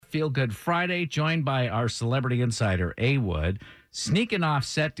Feel Good Friday, joined by our celebrity insider, A. Wood, sneaking off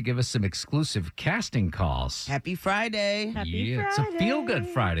set to give us some exclusive casting calls. Happy Friday. Happy It's Friday. a Feel Good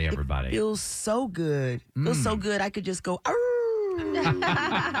Friday, everybody. Feels so good. Feels so good. I could just go,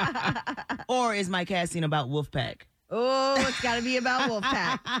 or is my casting about Wolfpack? Oh, it's got to be about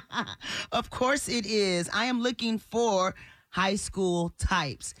Wolfpack. Of course it is. I am looking for high school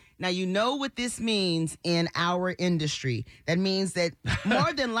types. Now, you know what this means in our industry. That means that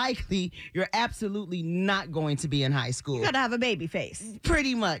more than likely, you're absolutely not going to be in high school. You got to have a baby face.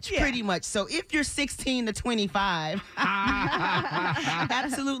 Pretty much. So if you're 16 to 25,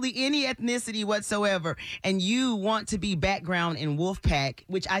 absolutely any ethnicity whatsoever, and you want to be background in Wolfpack,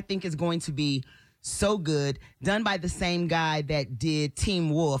 which I think is going to be so good, done by the same guy that did Teen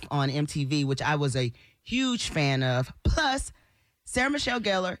Wolf on MTV, which I was a huge fan of. Plus, Sarah Michelle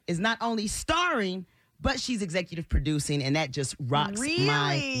Gellar is not only starring, but she's executive producing, and that just rocks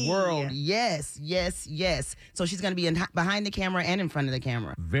my world. Yes. So she's going to be behind the camera and in front of the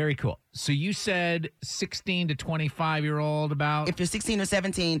camera. Very cool. So you said 16 to 25-year-old about? If you're 16 or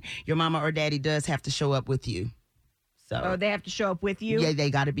 17, your mama or daddy does have to show up with you. So, Oh, they have to show up with you? yeah, they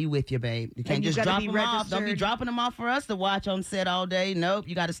got to be with you, babe. You can't And you just gotta drop be them off. Don't be registered. dropping them off for us to watch on set all day. Nope,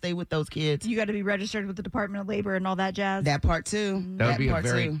 you got to stay with those kids. You got to be registered with the Department of Labor and all that jazz. That part too. That would be a part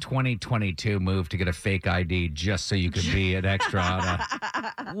very too. 2022 move to get a fake ID just so you could be an extra on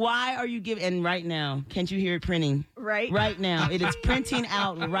a... Why are you giving? And right now, can't you hear it printing? Right? Right now. It is printing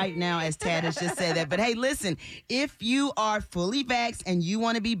out right now, as Tad has just said that. But hey, listen, if you are fully vaxxed and you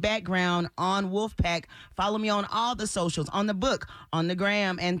want to be background on Wolfpack, follow me on all the socials, on the book, on the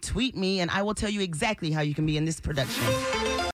gram, and tweet me, and I will tell you exactly how you can be in this production.